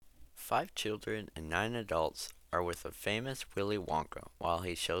5 children and 9 adults are with a famous Willy Wonka while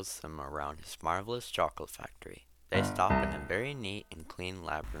he shows them around his marvelous chocolate factory. They stop in a very neat and clean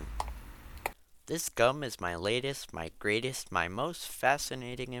lab room. This gum is my latest, my greatest, my most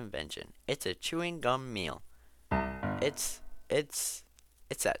fascinating invention. It's a chewing gum meal. It's it's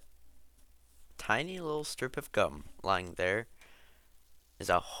it's that tiny little strip of gum lying there is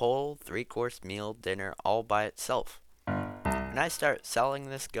a whole 3-course meal dinner all by itself. When I start selling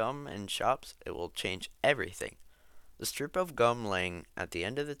this gum in shops, it will change everything. The strip of gum laying at the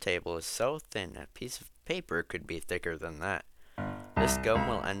end of the table is so thin a piece of paper could be thicker than that. This gum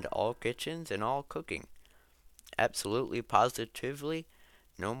will end all kitchens and all cooking. Absolutely positively,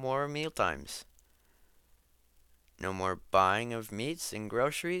 no more meal times. No more buying of meats and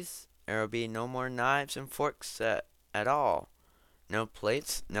groceries. There will be no more knives and forks at all. No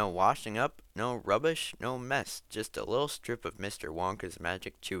plates, no washing up, no rubbish, no mess. Just a little strip of Mr. Wonka's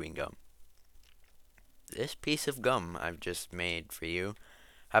magic chewing gum. This piece of gum I've just made for you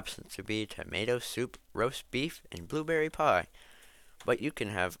happens to be tomato soup, roast beef, and blueberry pie. But you can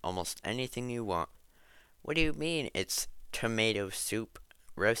have almost anything you want. What do you mean it's tomato soup,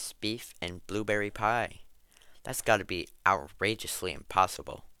 roast beef, and blueberry pie? That's gotta be outrageously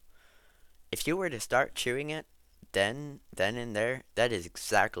impossible. If you were to start chewing it, then and there, that is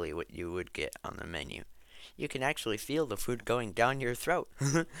exactly what you would get on the menu. You can actually feel the food going down your throat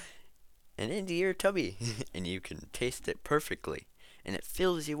and into your tummy, and you can taste it perfectly, and it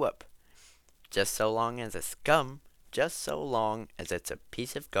fills you up. Just so long as it's gum, just so long as it's a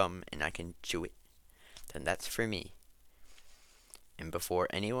piece of gum and I can chew it, then that's for me. And before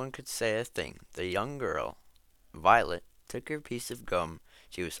anyone could say a thing, the young girl, Violet, took her piece of gum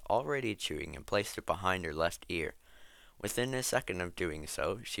she was already chewing and placed it behind her left ear. Within a second of doing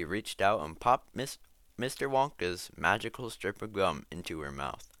so, she reached out and popped Mr. Wonka's magical strip of gum into her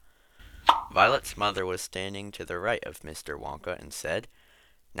mouth. Violet's mother was standing to the right of Mr. Wonka and said,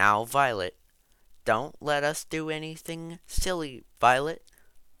 "Now, Violet, don't let us do anything silly, Violet."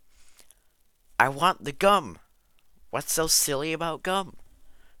 "I want the gum. What's so silly about gum?"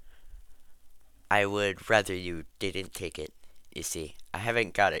 "I would rather you didn't take it. You see, I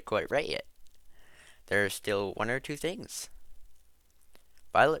haven't got it quite right yet. There are still 1 or 2 things."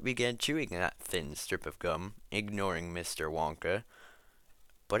 Violet began chewing that thin strip of gum, ignoring Mr. Wonka,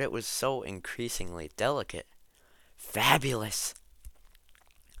 but it was so increasingly delicate. Fabulous!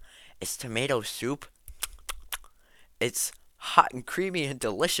 It's tomato soup. It's hot and creamy and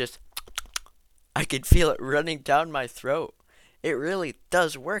delicious. I can feel it running down my throat. It really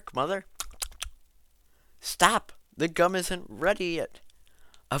does work, Mother. Stop! The gum isn't ready yet.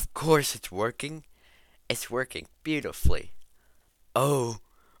 Of course it's working. It's working beautifully. Oh,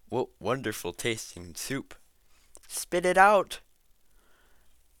 what wonderful tasting soup. Spit it out.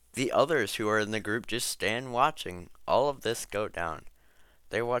 The others who are in the group just stand watching all of this go down.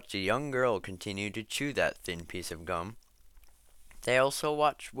 They watch a young girl continue to chew that thin piece of gum. They also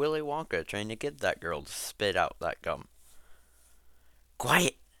watch Willy Wonka trying to get that girl to spit out that gum.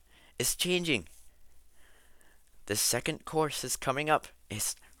 Quiet! It's changing. The second course is coming up.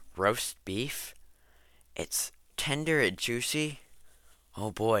 It's roast beef. It's tender and juicy.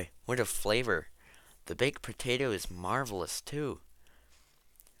 Oh boy, what a flavor. The baked potato is marvelous too.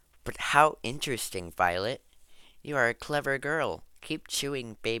 But how interesting, Violet. You are a clever girl. Keep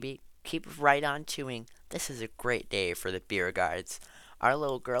chewing, baby. Keep right on chewing. This is a great day for the beer guides. Our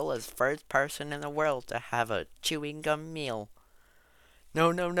little girl is the first person in the world to have a chewing gum meal.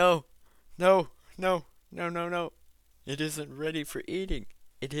 No, no, no. No, no, no, no, no. It isn't ready for eating.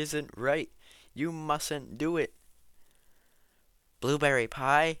 It isn't right. You mustn't do it. Blueberry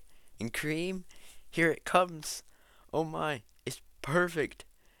pie and cream. Here it comes. Oh my, it's perfect.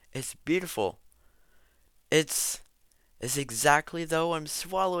 It's beautiful. It's exactly though I'm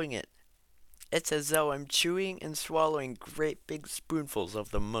swallowing it. It's as though I'm chewing and swallowing great big spoonfuls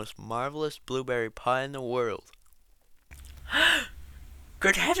of the most marvelous blueberry pie in the world.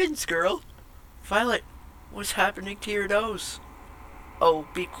 Good heavens, girl! Violet, what's happening to your nose? Oh,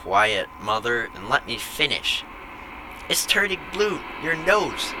 be quiet, Mother, and let me finish. It's turning blue. Your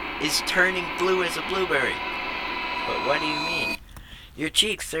nose is turning blue as a blueberry. But what do you mean? Your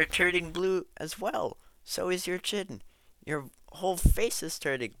cheeks are turning blue as well. So is your chin. Your whole face is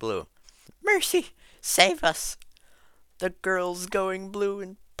turning blue. Mercy! Save us! The girl's going blue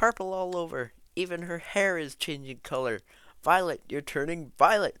and purple all over. Even her hair is changing color. Violet, you're turning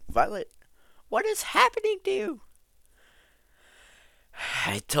violet. Violet, what is happening to you?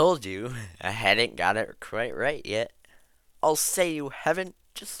 I told you I hadn't got it quite right yet. I'll say you haven't.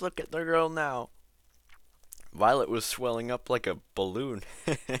 Just look at the girl now. Violet was swelling up like a balloon.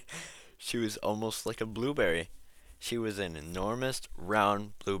 She was almost like a blueberry. She was an enormous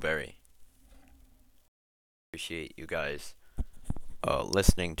round blueberry. Appreciate you guys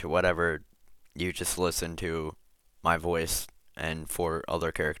listening to whatever you just listened to my voice and for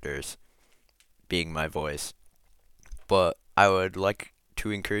other characters being my voice. But I would like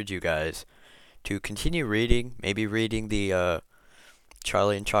to encourage you guys to continue reading, maybe reading the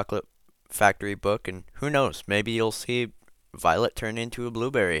Charlie and Chocolate Factory book, and who knows, maybe you'll see Violet turn into a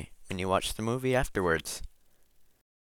blueberry when you watch the movie afterwards.